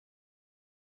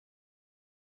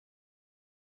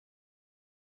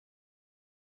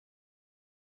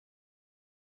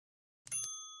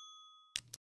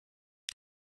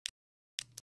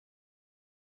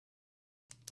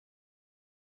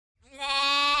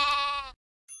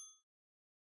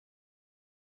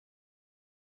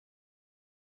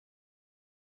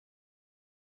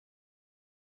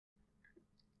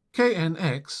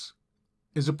KNX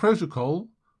is a protocol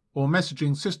or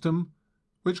messaging system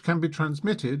which can be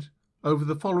transmitted over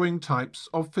the following types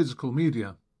of physical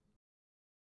media.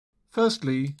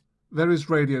 Firstly, there is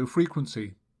radio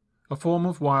frequency, a form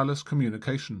of wireless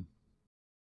communication.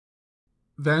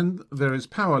 Then there is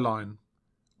power line,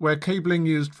 where cabling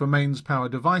used for mains power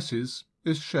devices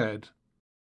is shared.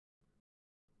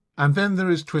 And then there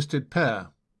is twisted pair,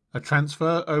 a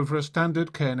transfer over a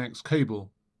standard KNX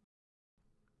cable.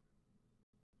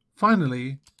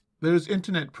 Finally, there is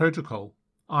Internet Protocol,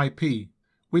 IP,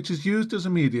 which is used as a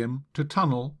medium to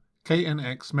tunnel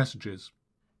KNX messages.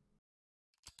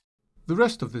 The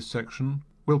rest of this section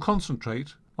will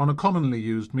concentrate on a commonly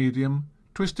used medium,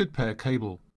 twisted pair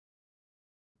cable.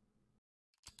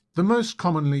 The most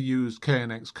commonly used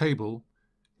KNX cable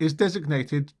is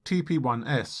designated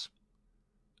TP1S.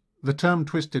 The term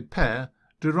twisted pair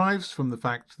derives from the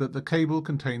fact that the cable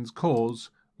contains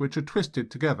cores which are twisted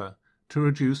together to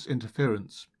reduce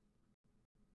interference.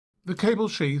 The cable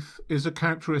sheath is a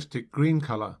characteristic green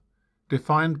colour,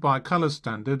 defined by a colour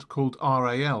standard called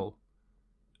RAL.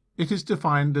 It is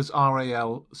defined as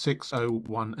RAL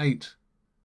 6018.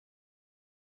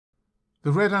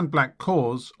 The red and black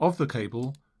cores of the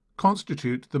cable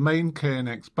constitute the main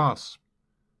KNX bus.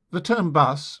 The term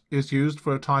bus is used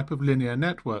for a type of linear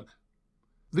network.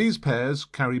 These pairs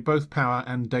carry both power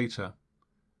and data.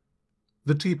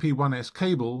 The TP1S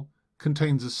cable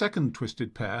contains a second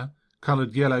twisted pair,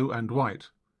 coloured yellow and white.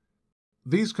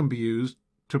 These can be used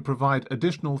to provide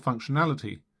additional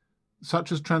functionality,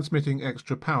 such as transmitting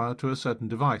extra power to a certain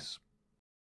device.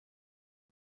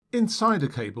 Inside a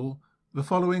cable, the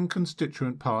following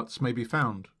constituent parts may be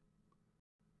found.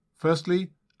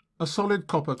 Firstly, a solid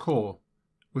copper core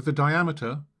with a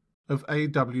diameter of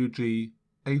AWG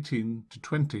 18 to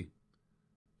 20.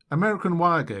 American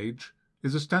wire gauge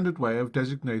is a standard way of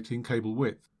designating cable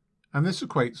width, and this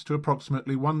equates to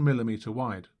approximately 1 millimeter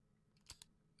wide.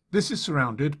 This is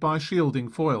surrounded by shielding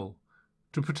foil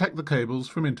to protect the cables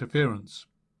from interference.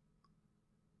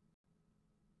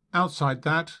 Outside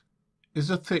that is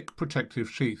a thick protective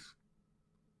sheath.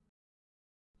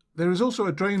 There is also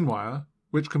a drain wire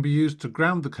which can be used to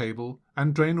ground the cable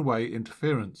and drain away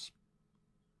interference.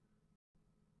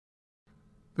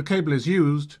 The cable is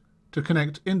used to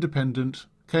connect independent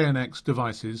KNX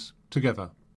devices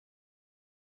together.